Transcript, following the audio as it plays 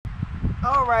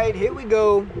All right, here we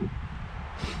go.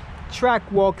 Track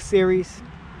walk series.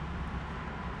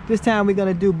 This time we're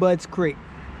gonna do Bud's Creek.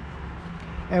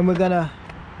 And we're gonna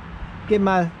get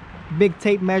my big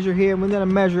tape measure here and we're gonna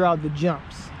measure out the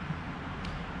jumps.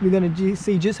 We're gonna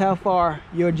see just how far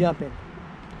you're jumping.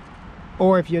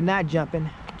 Or if you're not jumping,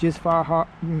 just how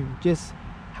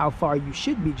far you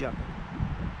should be jumping.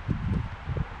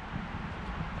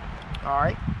 All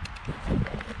right,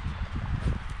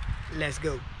 let's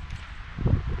go.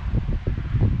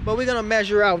 But we're gonna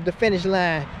measure out the finish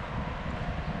line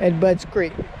at Bud's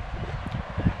Creek.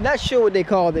 Not sure what they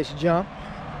call this jump,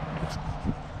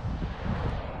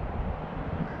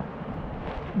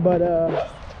 but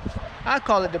I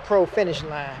call it the pro finish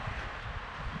line.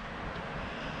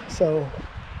 So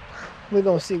we're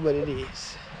gonna see what it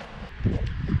is.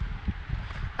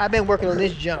 I've been working on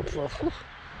this jump for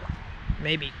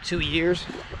maybe 2 years.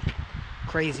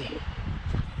 Crazy.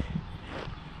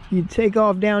 You take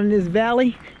off down in this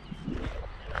valley,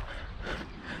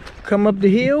 come up the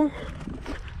hill,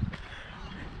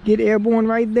 get airborne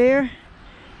right there,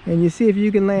 and you see if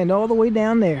you can land all the way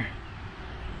down there.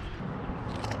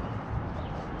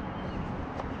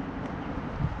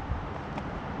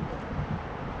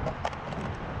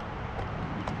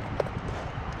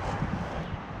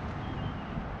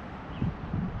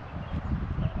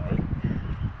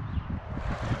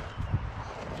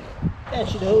 That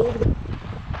should hold.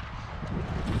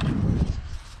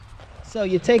 So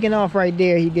you're taking off right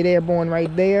there, you get airborne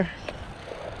right there,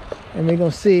 and we're gonna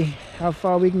see how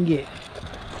far we can get.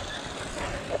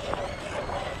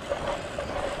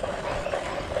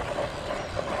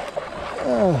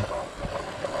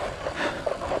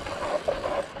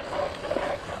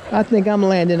 I think I'm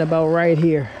landing about right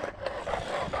here.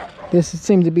 This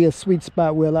seems to be a sweet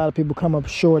spot where a lot of people come up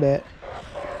short at.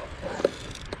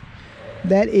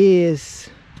 That is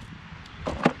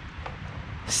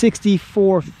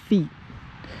 64 feet.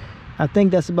 I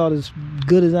think that's about as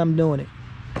good as I'm doing it.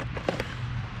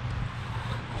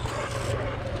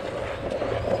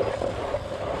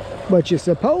 But you're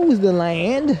supposed to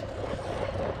land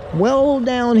well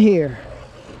down here,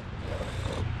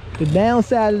 the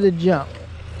downside of the jump.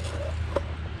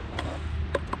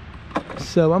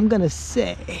 So I'm gonna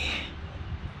say,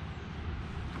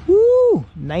 woo,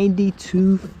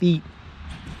 92 feet.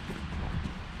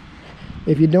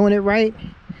 If you're doing it right,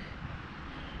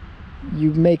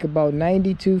 you make about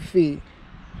 92 feet.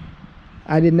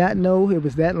 I did not know it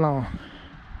was that long.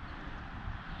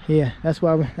 Yeah, that's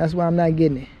why I'm not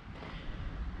getting it.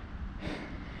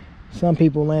 Some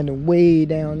people landing way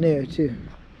down there too.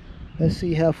 Let's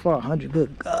see how far. 100.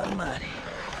 Good God Almighty.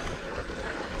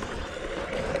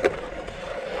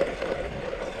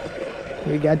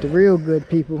 We got the real good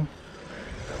people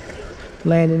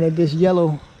landing at this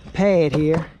yellow pad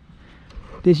here.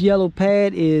 This yellow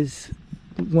pad is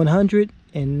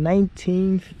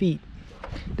 119 feet.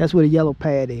 That's what a yellow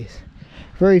pad is.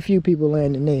 Very few people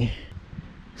landing there.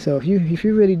 So if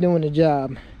you're really doing the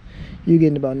job, you're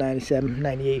getting about 97,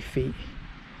 98 feet.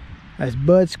 That's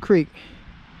Bud's Creek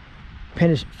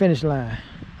finish line.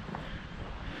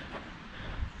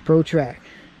 Pro track.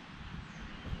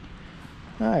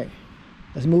 All right,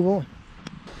 let's move on.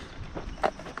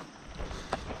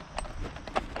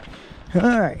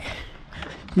 All right.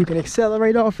 You can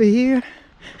accelerate off of here.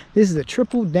 This is a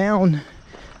triple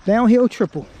downhill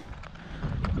triple.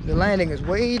 The landing is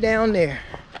way down there.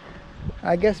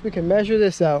 I guess we can measure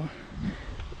this out,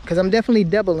 because I'm definitely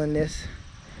doubling this,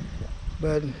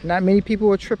 but not many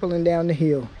people are tripling down the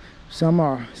hill. Some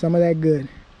are that good.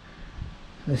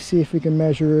 Let's see if we can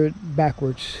measure it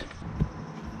backwards.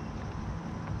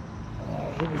 All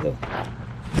right, here we go.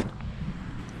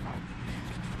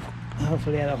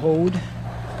 Hopefully that'll hold.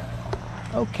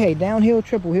 Okay, downhill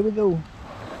triple, here we go.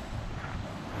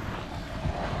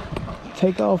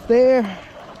 Take off there.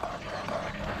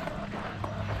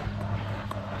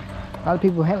 A lot of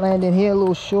people land in here a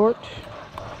little short.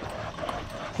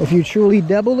 If you truly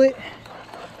double it,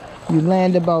 you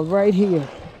land about right here.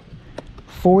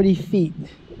 40 feet.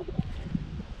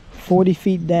 40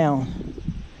 feet down.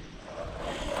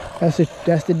 That's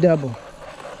the double.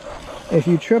 If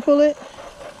you triple it,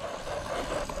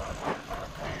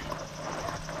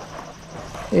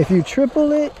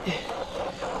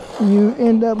 you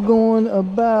end up going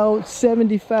about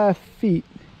 75 feet.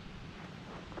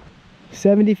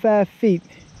 75 feet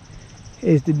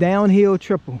is the downhill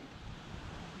triple.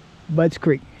 Bud's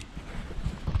Creek.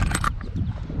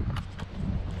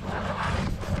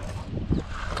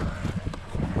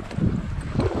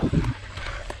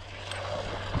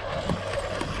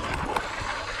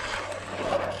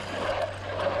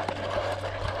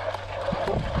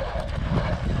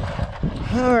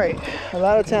 All right, a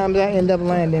lot of times I end up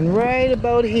landing right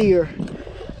about here,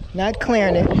 not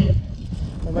clearing it,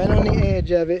 but right on the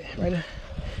edge of it, right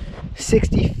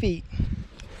 60 feet.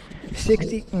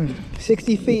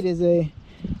 60 feet is a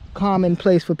common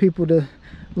place for people to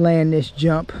land this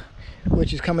jump,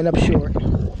 which is coming up short.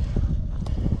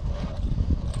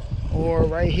 Or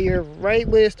right here, right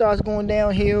where it starts going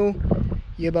downhill,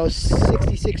 you're about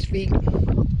 66 feet.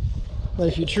 But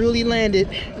if you truly land it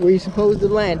where you're supposed to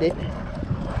land it,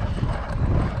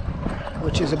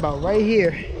 which is about right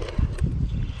here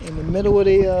in the middle of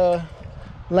the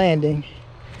landing,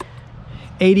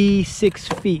 86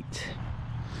 feet.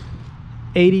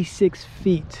 86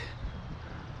 feet.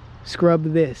 Scrub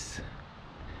this.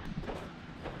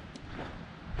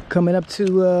 Coming up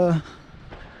to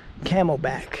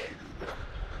Camelback.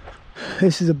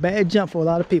 This is a bad jump for a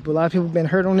lot of people. A lot of people have been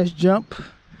hurt on this jump.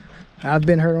 I've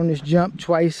been hurt on this jump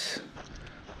twice.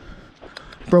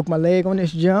 Broke my leg on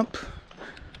this jump.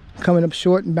 Coming up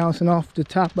short and bouncing off the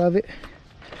top of it.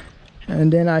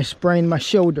 And then I sprained my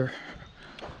shoulder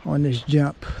on this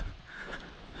jump.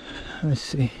 Let's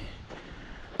see.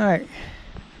 All right,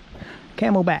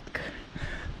 Camelback.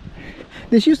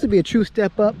 This used to be a true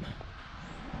step up.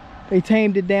 They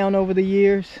tamed it down over the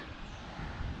years.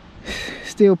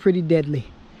 Still pretty deadly.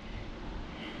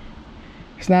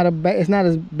 It's not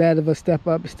as bad of a step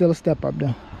up. It's still a step up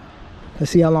though.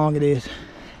 Let's see how long it is.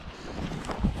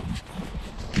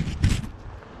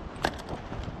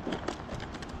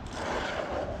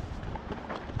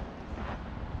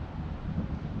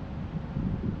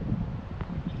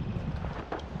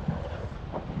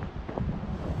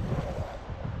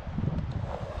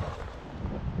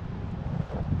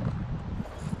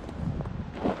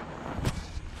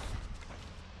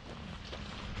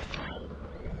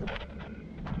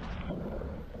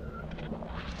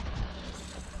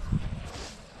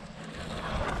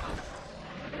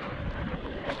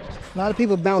 A lot of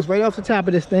people bounce right off the top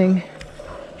of this thing,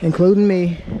 including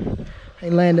me.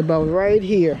 They land about right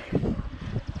here.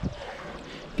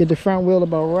 Get the front wheel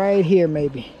about right here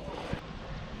maybe.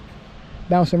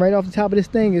 Bouncing right off the top of this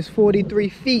thing is 43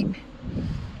 feet.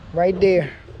 Right there.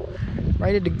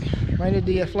 Right at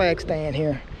the flag stand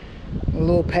here. A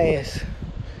little pass.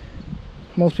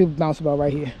 Most people bounce about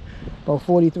right here. About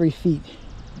 43 feet.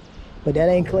 But that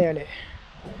ain't clearing it.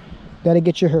 That'll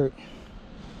get you hurt.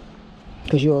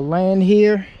 Because you'll land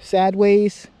here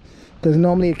sideways. There's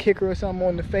normally a kicker or something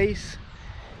on the face.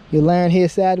 You'll land here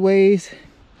sideways.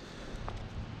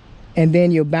 And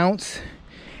then you'll bounce.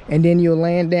 And then you'll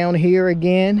land down here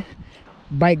again.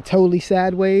 Bike totally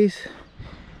sideways.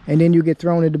 And then you get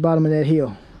thrown at the bottom of that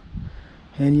hill.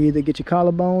 And you either get your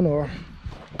collarbone or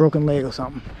broken leg or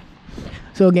something.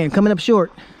 So again, coming up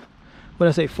short. What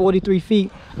I say, 43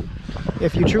 feet.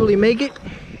 If you truly make it,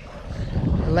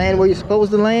 land where you're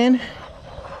supposed to land.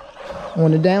 On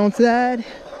the downside,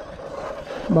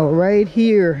 about right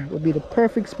here would be the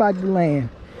perfect spot to land.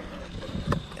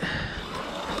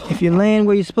 If you land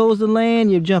where you're supposed to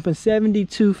land, you're jumping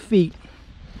 72 feet.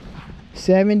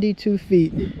 72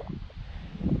 feet.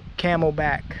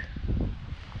 Camelback.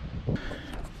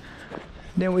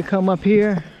 Then we come up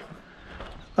here,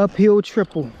 uphill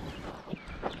triple.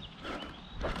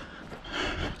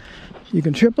 You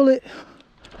can triple it,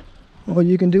 or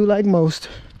you can do like most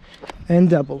and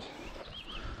double.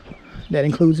 That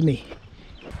includes me.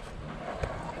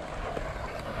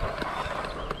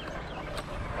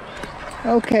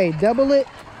 Okay, double it.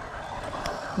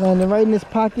 Landing right in this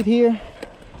pocket here.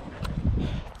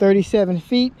 37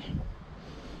 feet.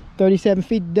 37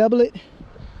 feet, double it.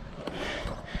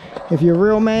 If you're a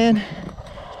real man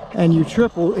and you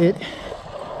triple it,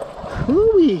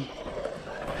 whoo-wee.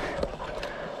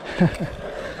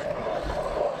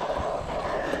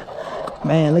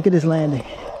 Man, look at this landing.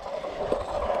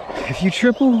 If you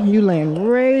triple, you land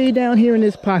right down here in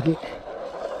this pocket.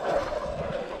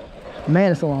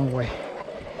 Man, it's a long way.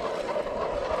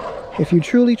 If you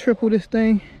truly triple this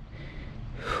thing,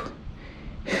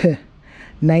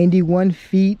 91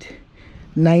 feet,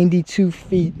 92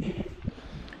 feet.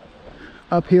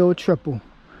 Uphill triple,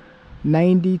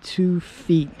 92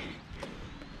 feet.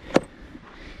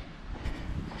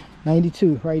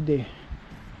 92 right there.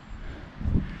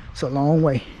 It's a long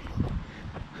way.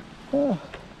 Oh.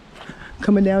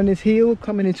 Coming down this hill,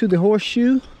 coming into the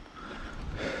horseshoe.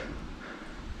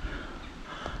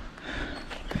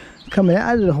 Coming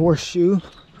out of the horseshoe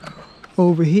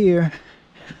over here.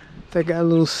 I got a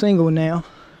little single now.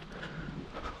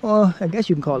 Well, I guess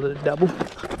you can call it a double.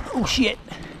 Oh shit.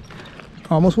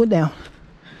 Almost went down.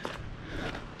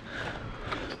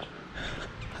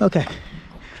 Okay.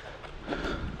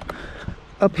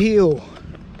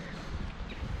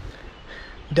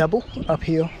 double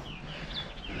uphill,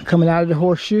 coming out of the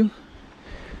horseshoe.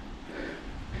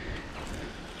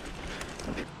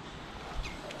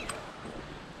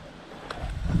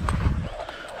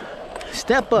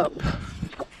 Step up.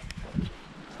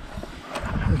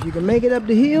 If you can make it up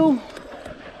the hill,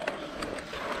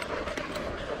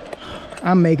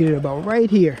 I'm making it about right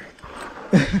here.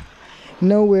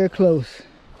 Nowhere close.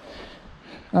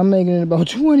 I'm making it about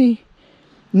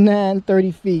 29,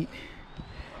 30 feet.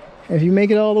 If you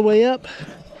make it all the way up,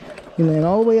 you land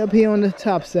all the way up here on the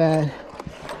top side,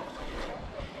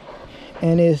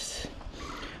 and it's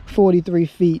 43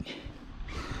 feet.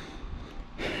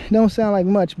 Don't sound like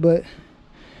much, but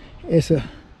it's a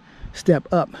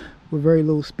step up with very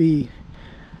little speed.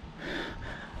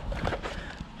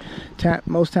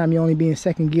 Most time you only be in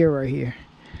second gear right here.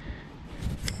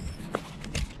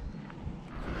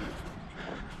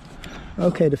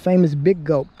 Okay, the famous Big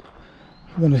Gulp.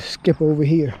 I'm gonna skip over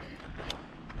here.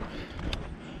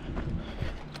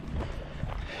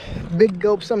 Big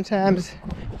Gulp sometimes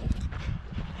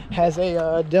has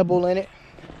a double in it,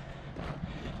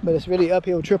 but it's really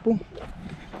uphill triple.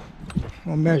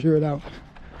 I'll measure it out.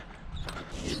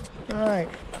 All right,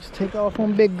 let's take off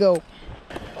on Big Gulp.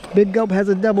 Big Gulp has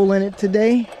a double in it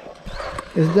today.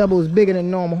 This double is bigger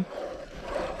than normal.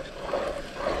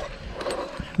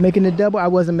 Making the double, I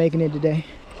wasn't making it today.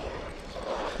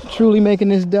 Truly making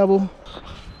this double,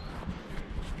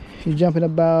 you're jumping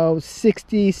about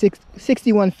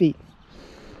 61 feet.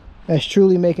 That's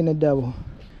truly making a double.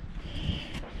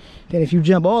 Then if you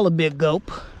jump all the Big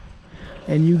Gulp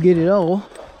and you get it all,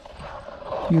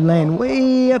 you land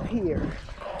way up here.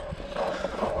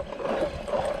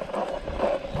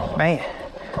 Man,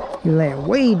 you land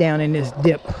way down in this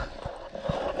dip.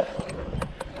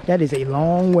 That is a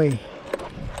long way.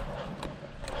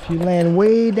 If you land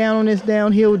way down on this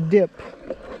downhill dip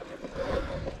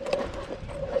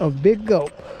of Big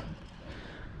Gulp,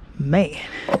 man,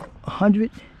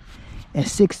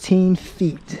 116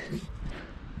 feet.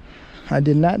 I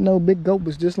did not know Big Gulp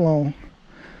was this long.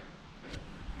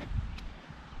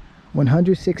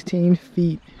 116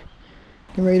 feet.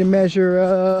 Getting ready to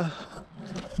measure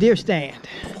deer stand.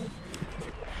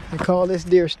 They call this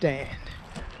deer stand.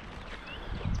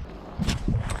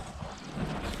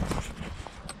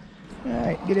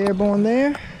 Alright, get airborne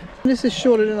there. This is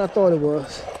shorter than I thought it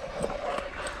was.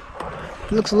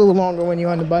 It looks a little longer when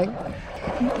you're on the bike,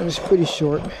 but it's pretty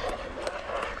short.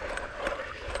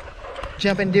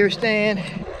 Jumping deer stand.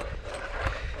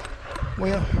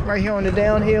 Well, right here on the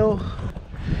downhill,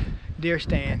 deer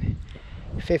stand,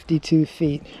 52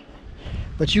 feet.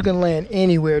 But you can land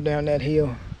anywhere down that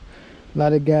hill. A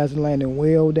lot of guys are landing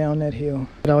well down that hill.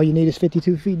 But all you need is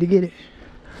 52 feet to get it.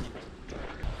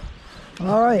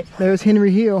 All right, there's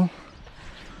Henry Hill.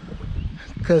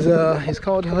 Because it's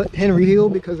called Henry Hill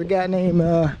because a guy named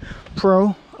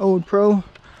old pro,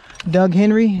 Doug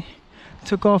Henry,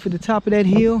 took off at the top of that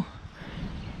hill,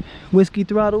 whiskey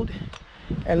throttled,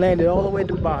 and landed all the way at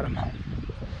the bottom.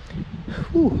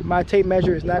 Whew, my tape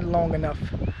measure is not long enough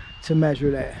to measure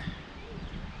that.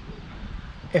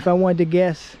 If I wanted to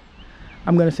guess,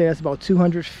 I'm gonna say that's about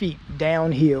 200 feet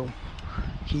downhill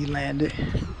he landed.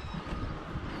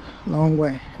 Long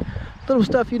way. Little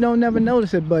stuff you don't never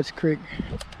notice at Butts Creek.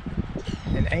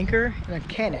 An anchor and a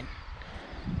cannon.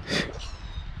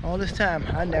 All this time,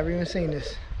 I've never even seen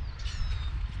this.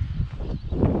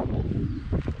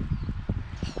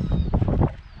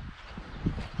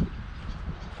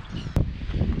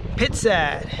 Pit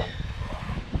side.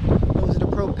 Those are the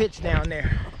pro pits down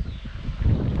there.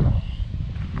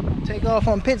 Take off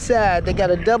on pit side. They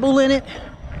got a double in it,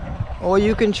 or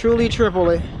you can truly triple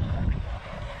it.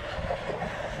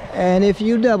 And if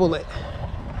you double it,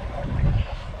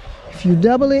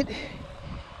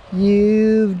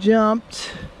 you've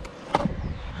jumped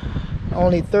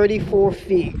only 34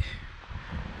 feet.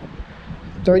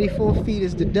 34 feet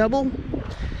is the double.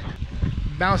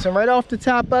 Bouncing right off the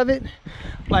top of it,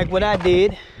 like what I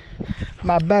did.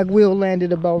 My back wheel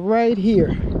landed about right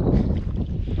here.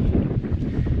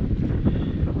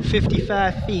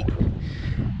 55 feet.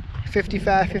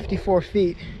 55, 54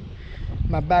 feet.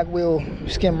 My back wheel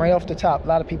skimmed right off the top. A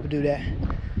lot of people do that.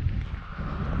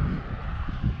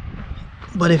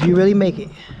 But if you really make it,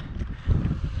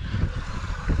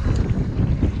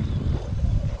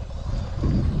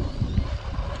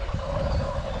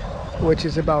 which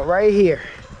is about right here,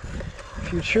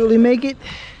 if you truly make it,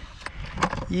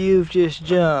 you've just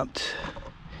jumped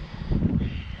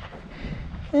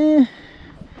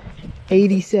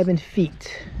 87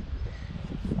 feet.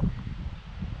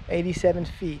 87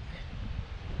 feet.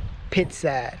 Pit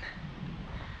side.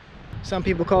 Some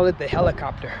people call it the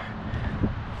helicopter.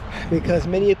 because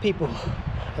many people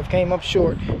have came up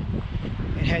short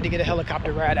and had to get a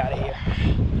helicopter ride out of here.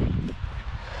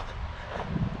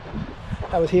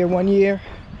 I was here one year,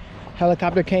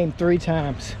 helicopter came 3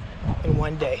 times in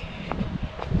one day.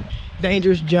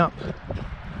 Dangerous jump.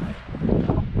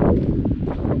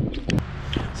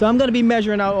 So I'm gonna be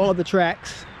measuring out all the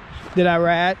tracks that I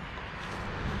ride,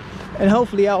 and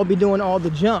hopefully I'll be doing all the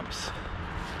jumps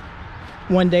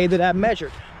one day that I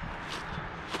measured.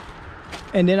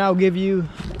 And then I'll give you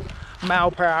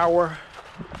mile per hour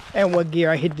and what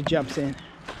gear I hit the jumps in.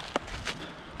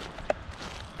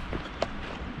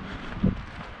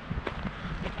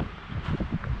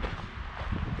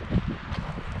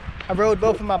 I rode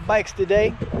both of my bikes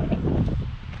today,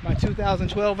 my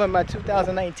 2012 and my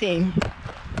 2019.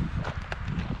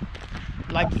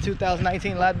 Like the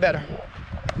 2019 a lot better.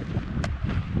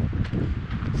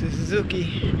 It's a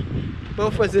Suzuki,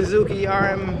 both were Suzuki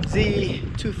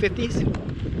RMZ 250s,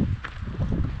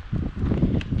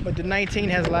 but the 19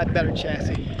 has a lot better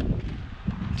chassis.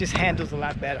 Just handles a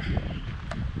lot better.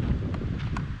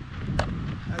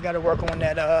 I got to work on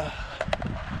that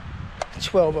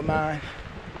 12 of mine.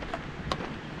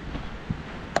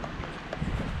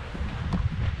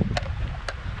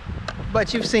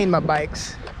 But you've seen my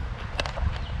bikes.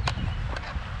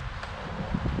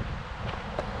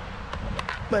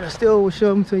 But I still will show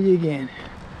them to you again.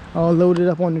 All loaded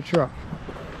up on the truck.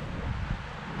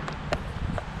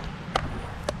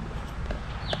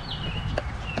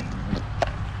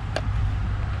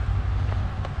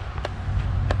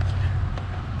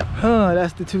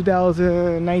 That's the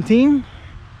 2019.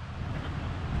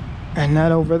 And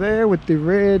that over there with the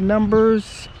red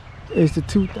numbers is the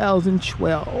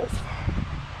 2012.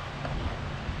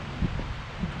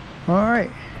 All right.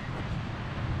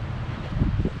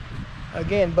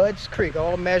 Again, Bud's Creek,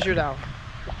 all measured out.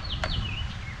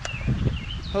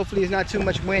 Hopefully there's not too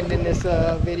much wind in this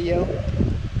video,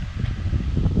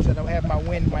 because I don't have my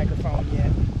wind microphone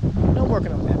yet. I'm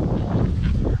working on that.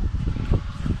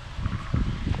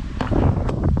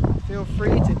 Feel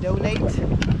free to donate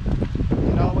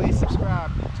and always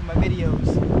subscribe to my videos.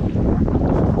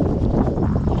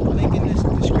 Link in this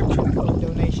description for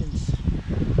donations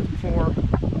for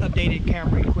updated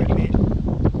camera equipment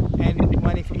and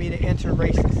money for me to enter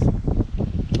races.